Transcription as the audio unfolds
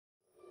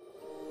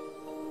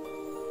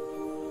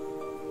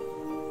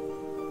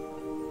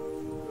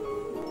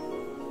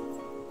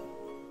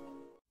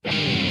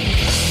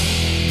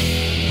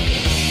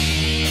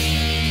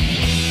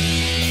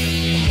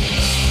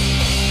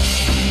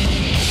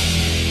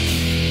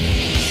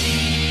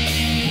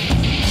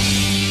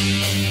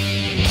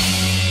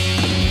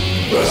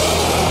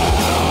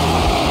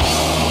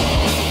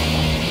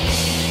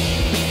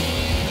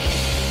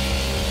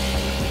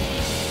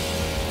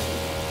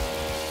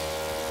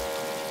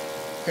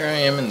Here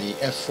I am in the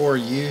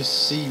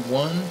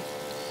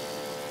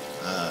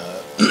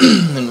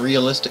F4U-1c in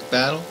realistic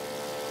battle.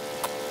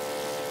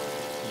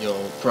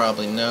 You'll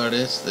probably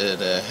notice that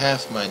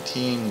half my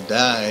team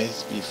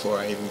dies before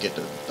I even get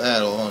to the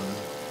battle, and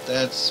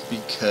that's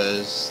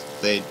because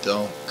they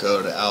don't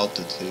go to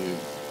altitude.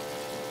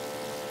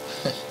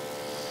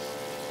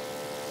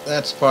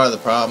 That's part of the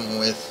problem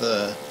with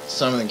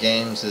some of the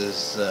games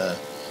is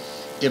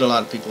get a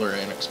lot of people who are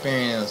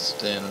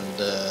inexperienced, and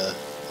they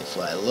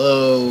fly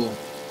low.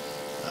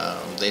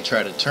 They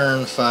try to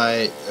turn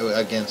fight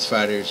against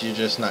fighters. You're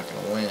just not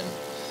going to win.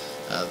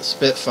 The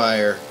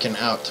Spitfire can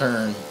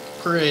outturn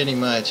pretty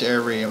much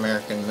every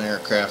American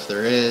aircraft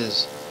there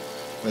is,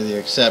 with the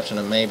exception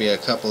of maybe a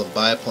couple of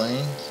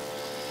biplanes,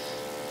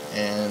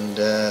 and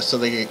so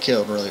they get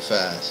killed really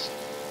fast.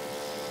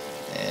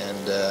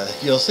 And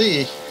you'll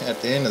see at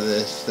the end of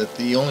this that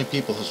the only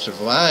people who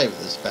survive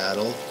this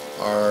battle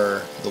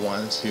are the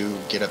ones who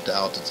get up to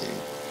altitude.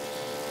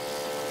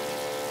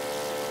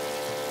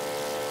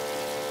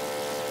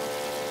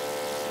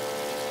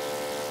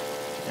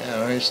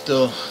 Yeah, we're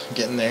still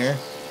getting there,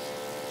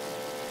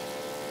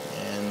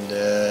 and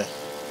this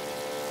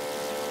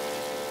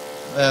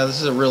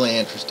is a really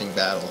interesting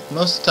battle.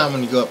 Most of the time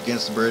when you go up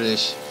against the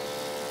British,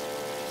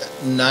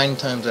 9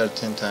 times out of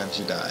 10 times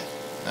you die.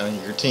 I mean,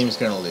 your team's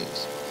going to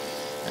lose.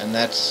 And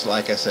that's,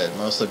 like I said,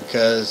 mostly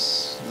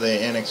because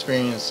the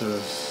inexperience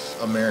of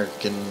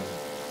American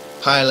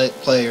pilot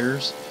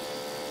players,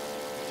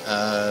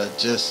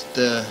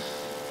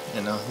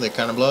 you know, they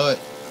kind of blow it.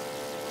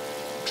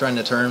 Trying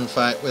to turn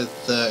fight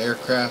with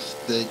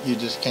aircraft that you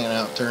just can't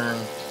outturn.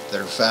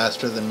 They're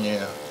faster than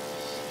you,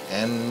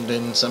 and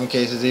in some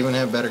cases even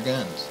have better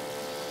guns.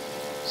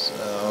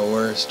 So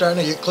we're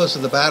starting to get close to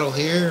the battle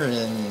here,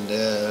 and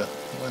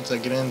once I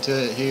get into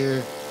it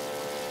here,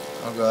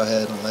 I'll go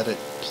ahead and let it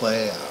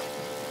play out.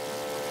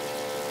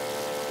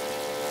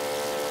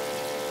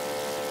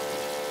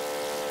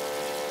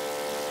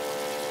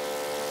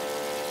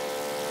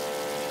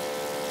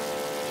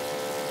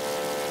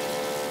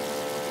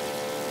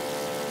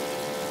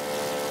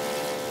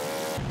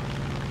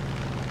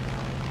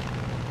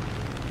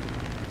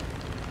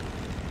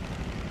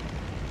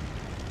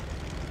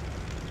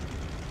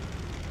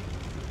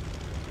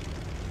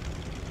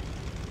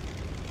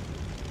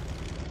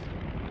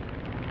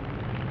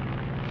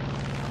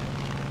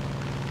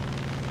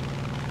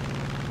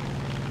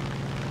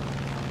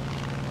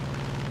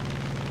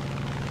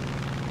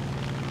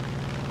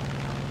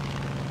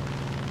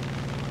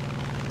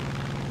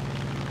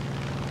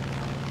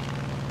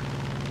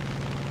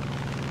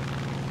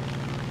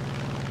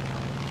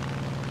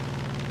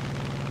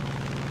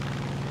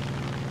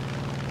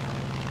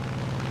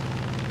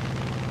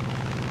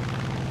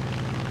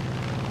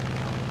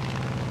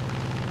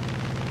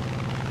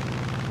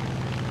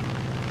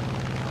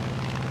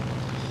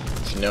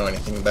 If you know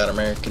anything about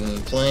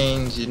American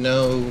planes, you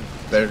know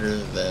better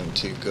than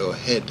to go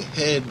head to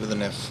head with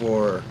an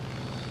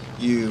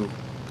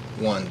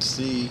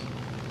F4U-1c,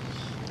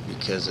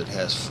 because it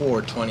has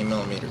 4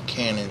 20mm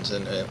cannons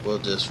and it will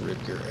just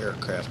rip your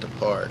aircraft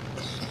apart.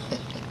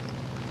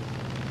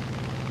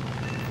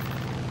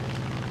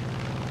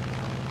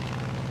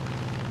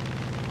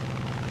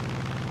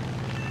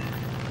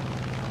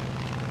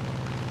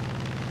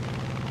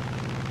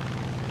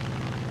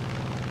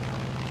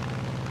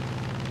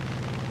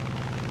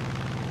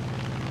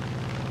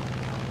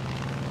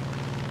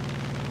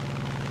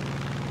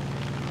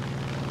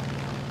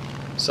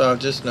 So I've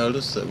just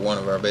noticed that one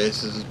of our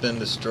bases has been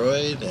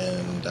destroyed,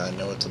 and I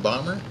know it's a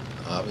bomber,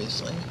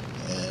 obviously,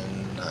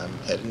 and I'm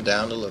heading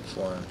down to look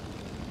for him.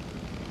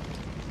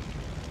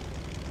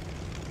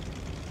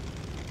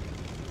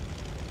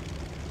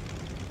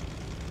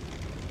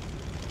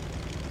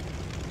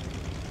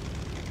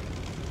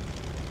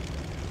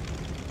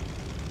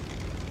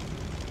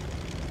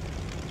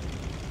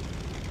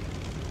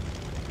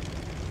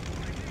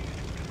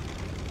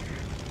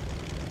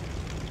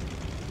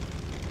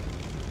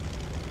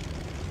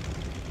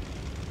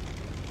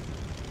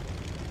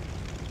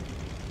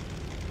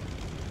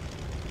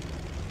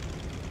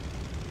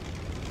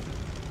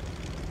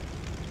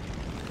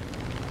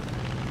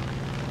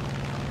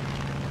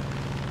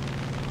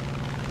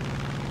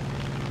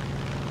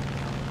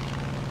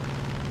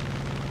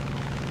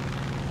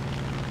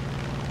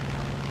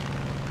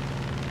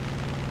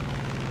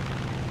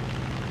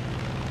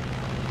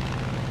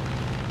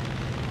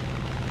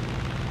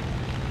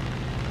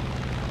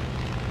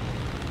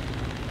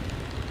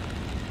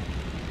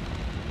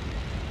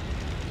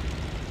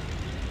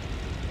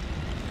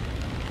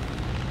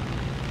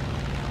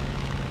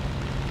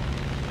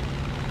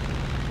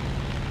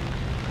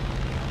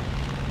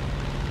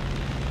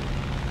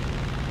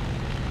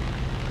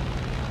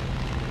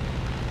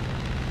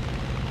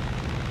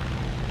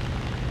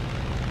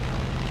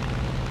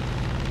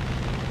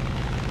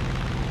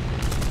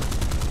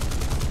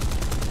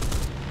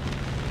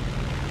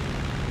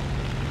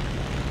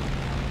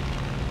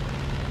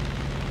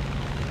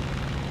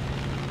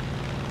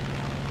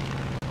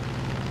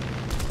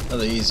 Well,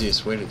 the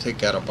easiest way to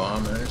take out a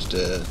bomber is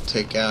to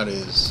take out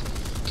his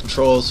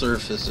control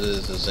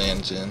surfaces, his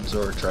engines,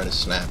 or try to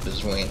snap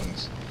his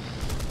wings.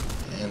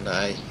 And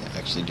I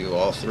actually do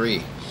all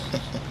three.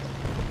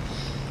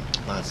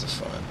 Lots of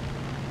fun.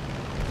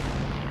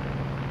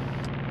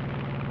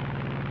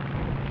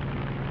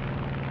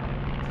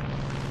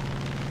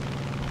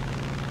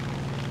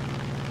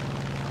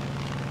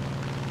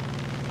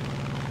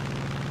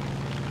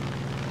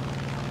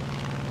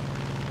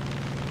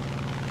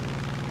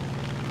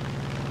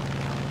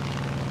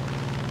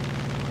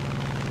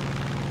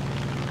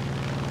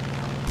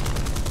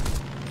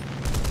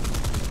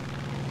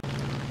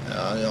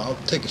 I'll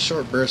take a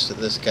short burst of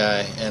this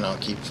guy and I'll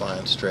keep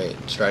flying straight.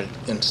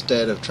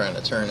 Instead of trying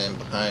to turn in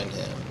behind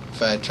him.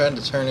 If I had tried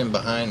to turn in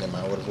behind him,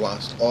 I would have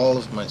lost all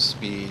of my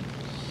speed,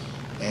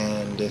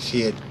 and if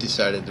he had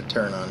decided to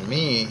turn on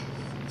me,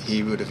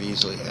 he would have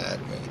easily had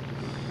me.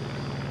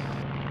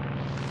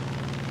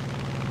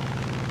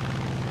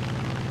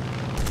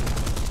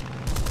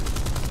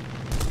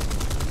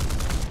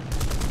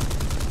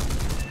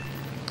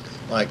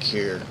 Like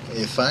here,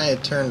 if I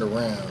had turned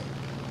around,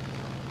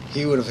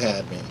 he would have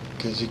had me,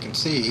 because you can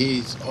see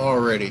he's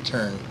already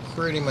turned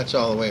pretty much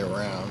all the way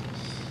around,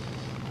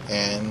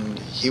 and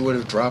he would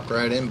have dropped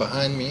right in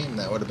behind me, and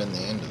that would have been the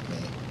end of me.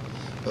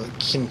 But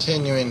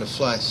continuing to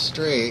fly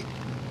straight,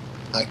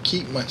 I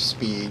keep my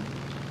speed,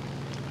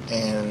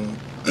 and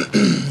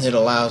it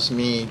allows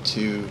me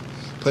to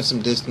put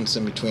some distance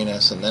in between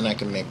us, and then I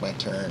can make my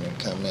turn and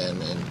come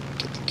in and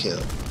get the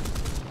kill.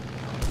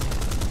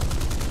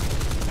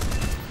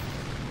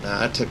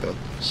 Now, I took a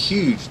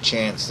huge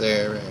chance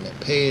there, and it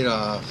paid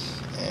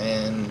off,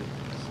 and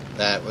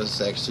that was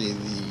actually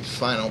the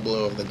final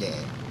blow of the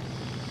game.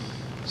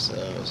 So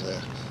it was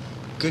a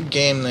good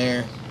game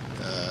there,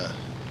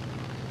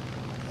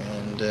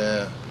 and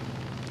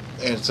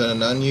it's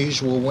an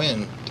unusual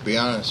win, to be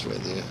honest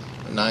with you.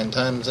 9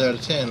 times out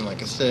of 10,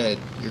 like I said,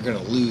 you're going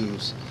to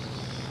lose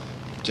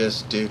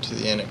just due to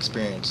the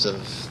inexperience of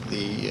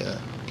the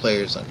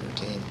players on your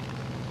team.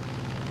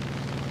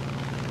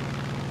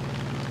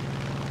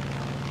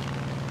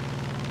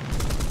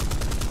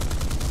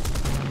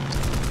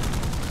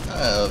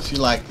 If you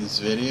like these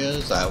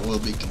videos, I will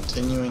be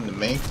continuing to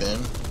make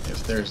them.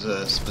 If there's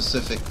a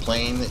specific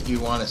plane that you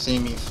want to see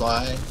me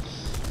fly,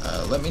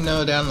 let me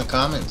know down in the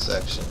comments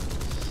section.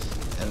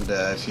 And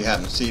if you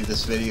happen to see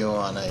this video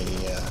on a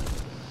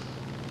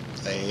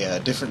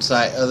different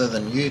site other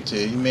than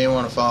YouTube, you may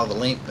want to follow the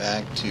link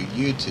back to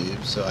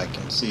YouTube so I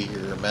can see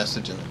your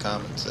message in the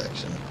comments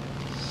section.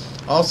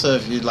 Also,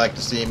 if you'd like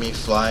to see me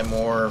fly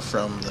more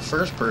from the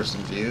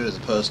first-person view as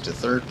opposed to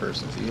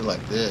third-person view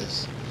like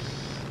this,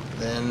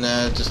 then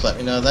just let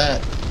me know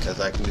that, because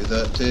I can do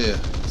that too.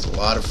 It's a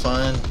lot of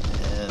fun,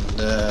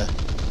 and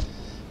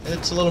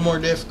it's a little more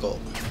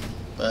difficult,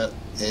 but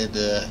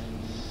it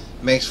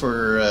makes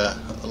for a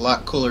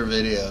lot cooler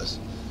videos.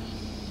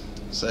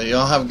 So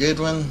y'all have a good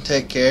one,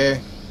 take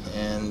care,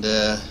 and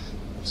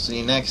see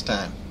you next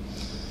time.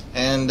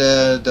 And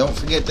don't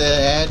forget to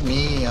add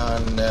me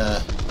on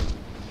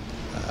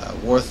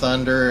War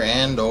Thunder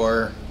and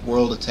or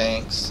World of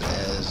Tanks,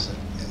 as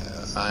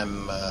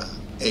I'm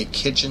a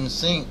kitchen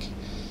sink,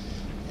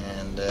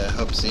 and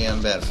hope to see you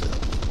on Battlefield.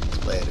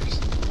 Laters.